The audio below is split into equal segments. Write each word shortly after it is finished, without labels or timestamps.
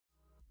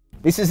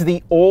This is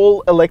the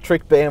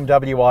all-electric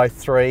BMW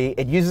i3.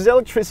 It uses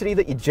electricity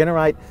that you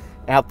generate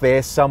out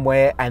there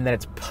somewhere, and then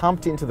it's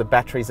pumped into the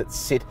batteries that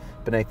sit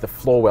beneath the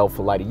floor well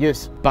for later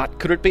use. But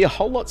could it be a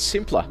whole lot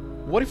simpler?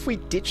 What if we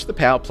ditched the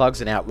power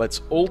plugs and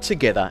outlets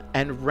altogether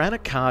and ran a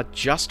car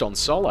just on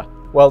solar?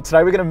 Well,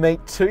 today we're going to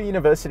meet two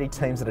university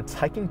teams that are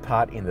taking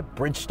part in the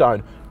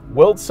Bridgestone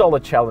World Solar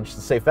Challenge to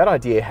see if that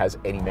idea has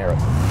any merit.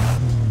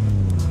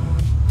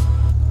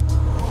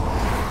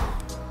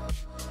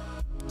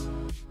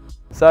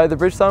 So the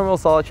Bridgestone World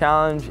Solar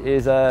Challenge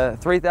is a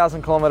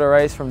 3,000 kilometre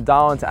race from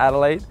Darwin to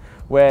Adelaide,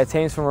 where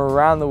teams from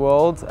around the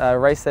world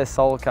race their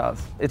solar cars.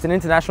 It's an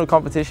international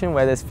competition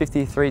where there's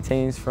 53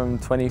 teams from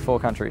 24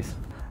 countries.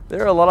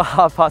 There are a lot of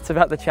hard parts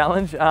about the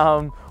challenge.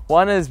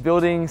 One is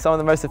building some of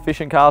the most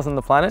efficient cars on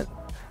the planet.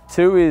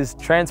 Two is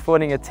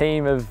transporting a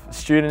team of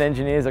student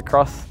engineers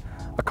across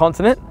a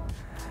continent.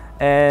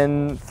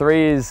 And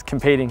three is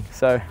competing,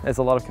 so there's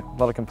a lot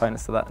of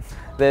components to that.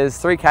 There's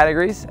three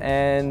categories,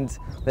 and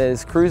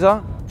there's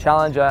cruiser,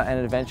 challenger,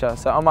 and adventure.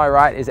 So on my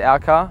right is our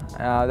car.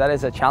 That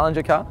is a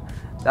challenger car.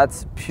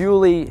 That's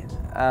purely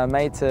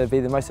made to be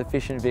the most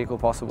efficient vehicle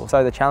possible.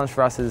 So the challenge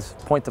for us is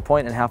point to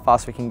point and how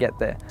fast we can get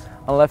there.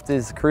 On the left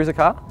is cruiser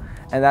car,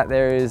 and that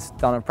there is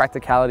done on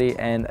practicality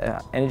and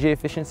energy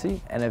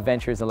efficiency, and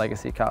adventure is the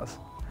legacy cars.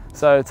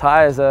 So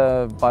tyres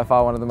are by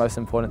far one of the most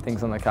important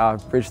things on the car.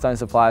 Bridgestone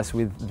supplies us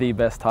with the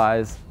best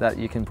tyres that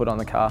you can put on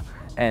the car,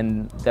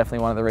 and definitely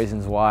one of the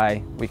reasons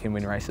why we can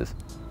win races.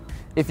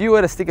 If you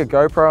were to stick a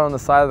GoPro on the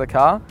side of the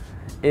car,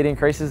 it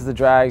increases the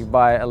drag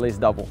by at least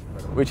double,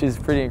 which is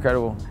pretty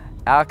incredible.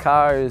 Our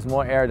car is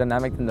more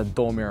aerodynamic than the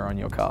door mirror on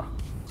your car.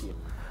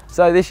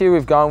 So this year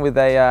we've gone with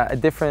a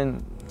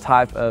different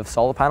type of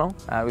solar panel.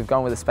 We've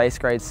gone with a space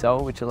grade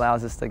cell, which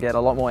allows us to get a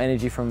lot more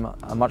energy from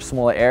a much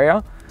smaller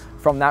area.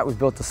 From that, we've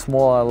built a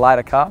smaller,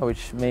 lighter car,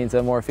 which means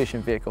a more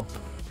efficient vehicle.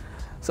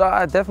 So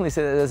I definitely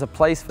say that there's a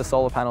place for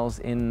solar panels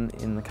in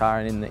the car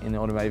and in the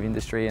automotive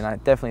industry, and I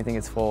definitely think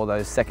it's for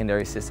those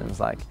secondary systems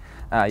like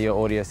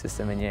your audio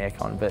system and your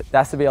aircon, but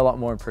there has to be a lot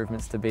more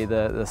improvements to be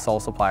the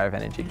sole supplier of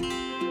energy.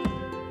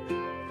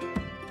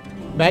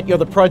 Matt, you're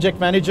the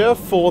project manager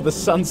for the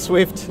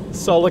SunSwift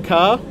solar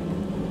car.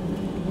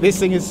 This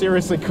thing is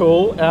seriously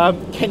cool.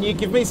 Can you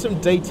give me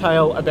some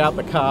detail about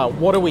the car?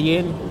 What are we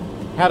in?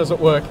 How does it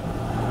work?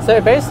 So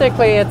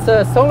basically it's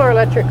a solar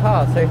electric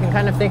car, so you can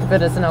kind of think of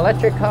it as an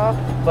electric car,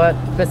 but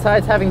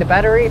besides having the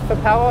battery for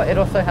power, it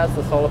also has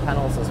the solar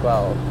panels as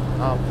well.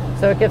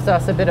 So it gives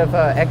us a bit of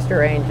extra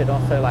range and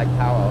also like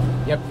power.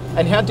 Yep.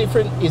 And how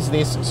different is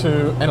this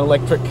to an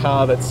electric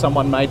car that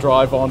someone may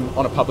drive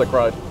on a public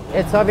road?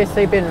 It's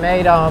obviously been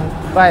made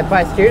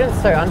by students,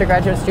 so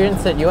undergraduate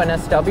students at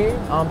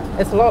UNSW.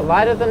 It's a lot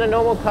lighter than a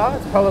normal car.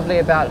 It's probably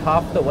about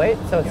half the weight,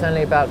 so it's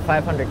only about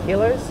 500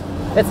 kilos.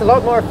 It's a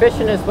lot more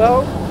efficient as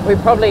well. We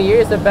probably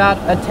use about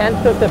a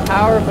tenth of the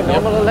power of a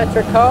normal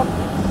electric car.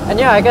 And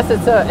yeah, I guess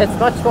it's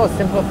much more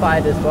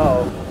simplified as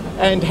well.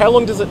 And how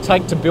long does it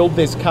take to build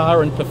this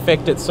car and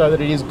perfect it so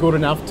that it is good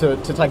enough to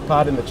take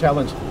part in the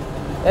challenge?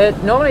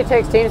 It normally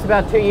takes teams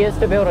about 2 years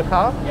to build a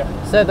car. Yep.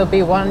 So there'll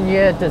be 1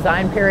 year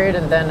design period,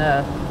 and then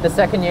the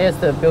second year is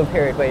the build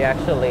period where you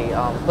actually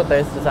put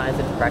those designs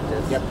into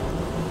practice. Yep.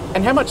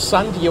 And how much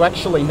sun do you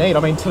actually need? I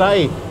mean,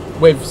 today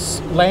we've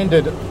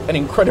landed an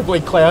incredibly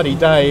cloudy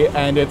day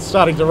and it's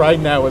starting to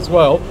rain now as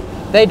well.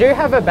 They do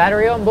have a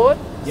battery on board,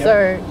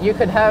 so you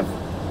could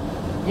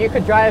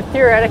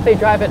theoretically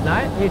drive at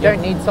night. You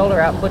don't need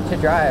solar output to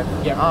drive.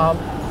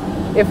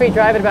 If we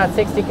drive at about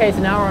 60 k's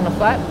an hour on a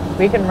flat,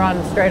 we can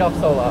run straight off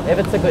solar if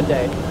it's a good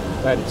day.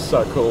 That is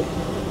so cool.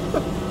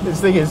 This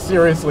thing is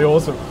seriously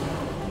awesome.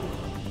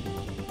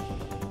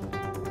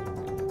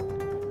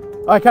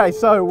 Okay,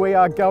 so we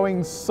are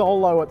going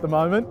solo at the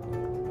moment.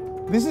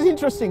 This is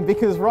interesting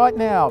because right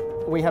now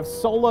we have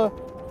solar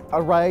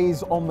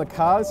arrays on the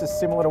cars, is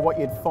similar to what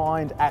you'd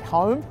find at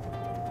home.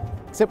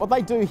 Except what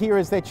they do here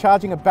is they're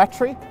charging a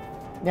battery.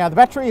 Now the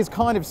battery is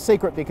kind of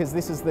secret because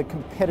this is the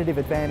competitive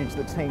advantage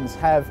that teams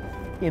have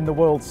in the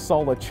World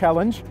Solar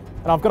Challenge.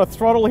 And I've got a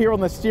throttle here on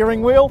the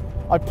steering wheel.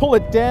 I pull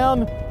it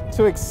down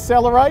to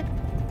accelerate.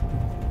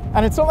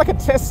 And it's not like a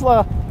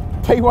Tesla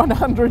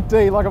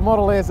P100D, like a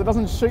Model S. It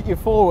doesn't shoot you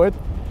forward.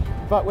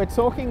 But we're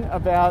talking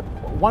about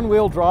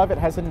one-wheel drive. It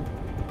has an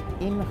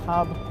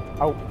in-hub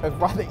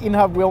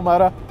wheel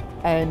motor,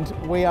 and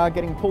we are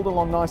getting pulled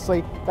along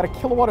nicely. About 1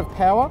 kilowatt of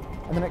power,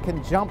 and then it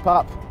can jump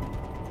up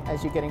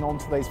as you're getting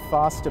onto these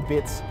faster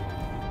bits.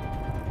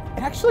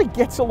 It actually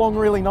gets along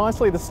really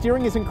nicely. The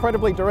steering is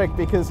incredibly direct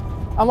because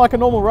unlike a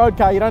normal road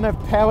car, you don't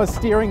have power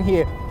steering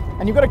here.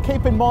 And you've got to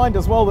keep in mind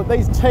as well that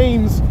these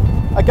teams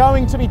are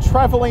going to be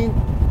traveling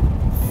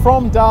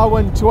from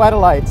Darwin to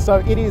Adelaide. So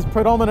it is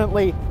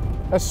predominantly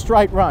a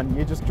straight run.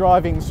 You're just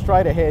driving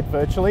straight ahead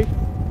virtually.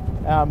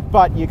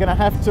 But you're going to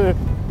have to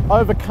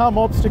overcome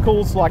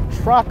obstacles like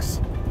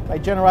trucks. They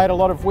generate a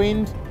lot of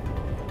wind.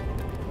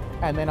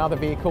 And then other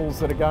vehicles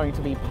that are going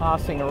to be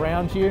passing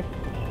around you.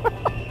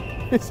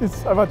 This is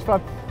so much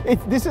fun.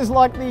 This is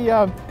like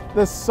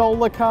the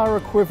solar car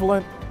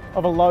equivalent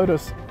of a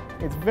Lotus.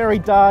 It's very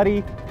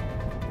darty,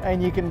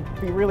 and you can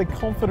be really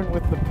confident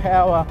with the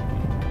power.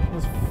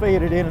 Just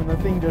feed it in and the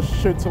thing just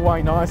shoots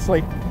away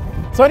nicely.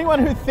 So anyone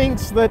who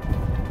thinks that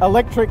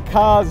electric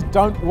cars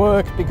don't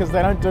work because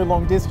they don't do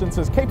long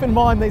distances, keep in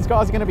mind these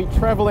guys are going to be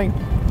travelling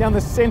down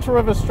the centre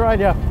of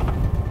Australia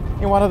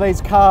in one of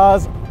these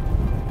cars.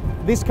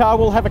 This car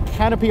will have a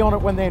canopy on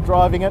it when they're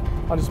driving it.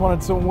 I just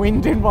wanted some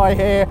wind in my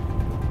hair,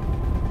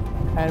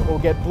 and it will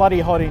get bloody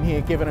hot in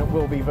here given it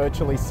will be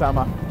virtually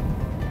summer.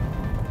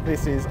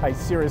 This is a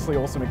seriously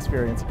awesome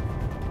experience.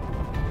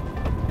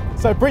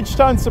 So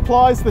Bridgestone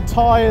supplies the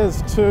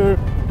tyres to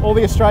all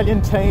the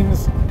Australian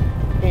teams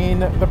in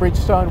the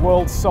Bridgestone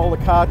World Solar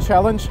Car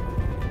Challenge,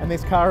 and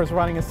this car is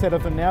running a set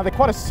of them now. They're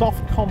quite a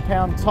soft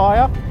compound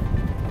tyre.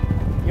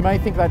 You may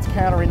think that's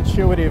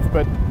counterintuitive,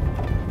 but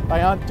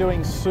they aren't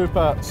doing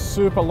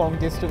super long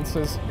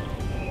distances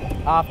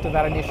after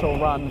that initial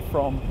run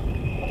from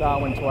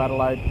Darwin to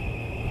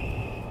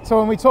Adelaide. So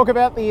when we talk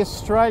about the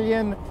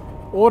Australian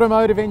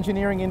automotive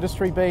engineering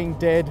industry being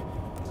dead,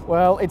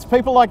 well, it's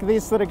people like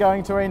this that are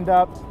going to end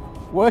up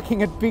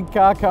working at big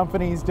car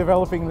companies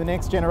developing the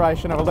next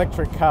generation of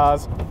electric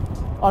cars.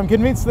 I'm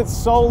convinced that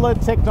solar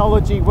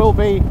technology will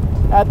be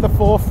at the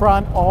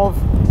forefront of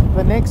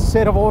the next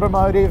set of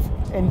automotive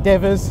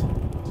endeavours,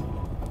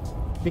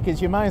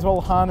 because you may as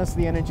well harness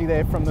the energy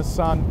there from the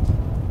sun,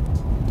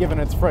 given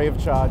it's free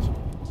of charge.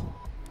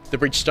 The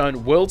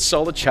Bridgestone World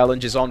Solar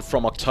Challenge is on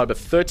from October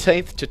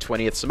 13th to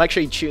 20th, so make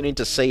sure you tune in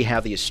to see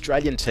how the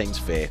Australian teams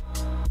fare.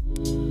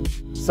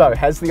 So,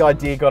 has the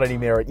idea got any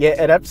merit?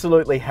 Yeah, it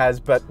absolutely has,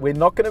 but we're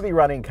not going to be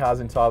running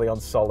cars entirely on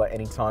solar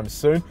anytime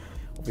soon.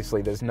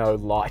 Obviously, there's no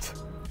light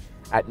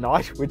at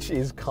night, which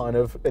is kind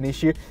of an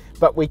issue,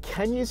 but we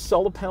can use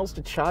solar panels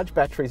to charge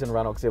batteries and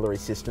run auxiliary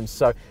systems.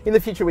 So in the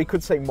future, we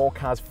could see more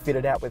cars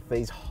fitted out with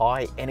these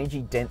high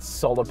energy dense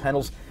solar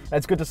panels. And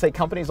it's good to see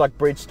companies like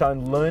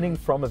Bridgestone learning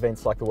from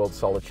events like the World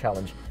Solar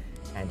Challenge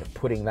and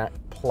putting that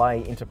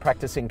play into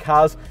practice in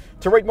cars.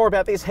 To read more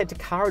about this, head to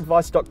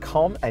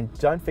caradvice.com and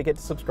don't forget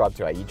to subscribe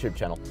to our YouTube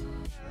channel.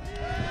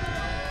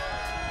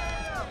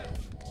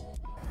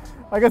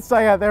 I could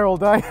stay out there all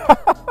day.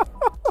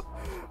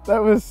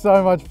 That was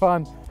so much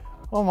fun.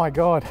 Oh my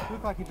God. You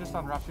look like you just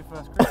unwrapped your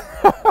first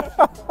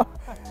Christmas.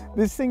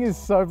 This thing is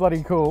so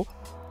bloody cool.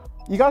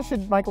 You guys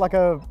should make like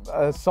a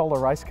solar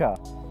race car.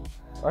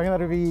 I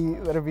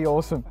think that'd be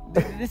awesome.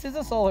 This is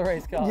a solar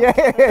race car. Yes.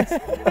 Here it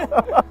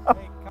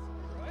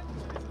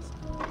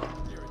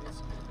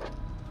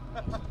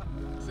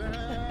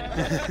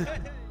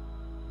is.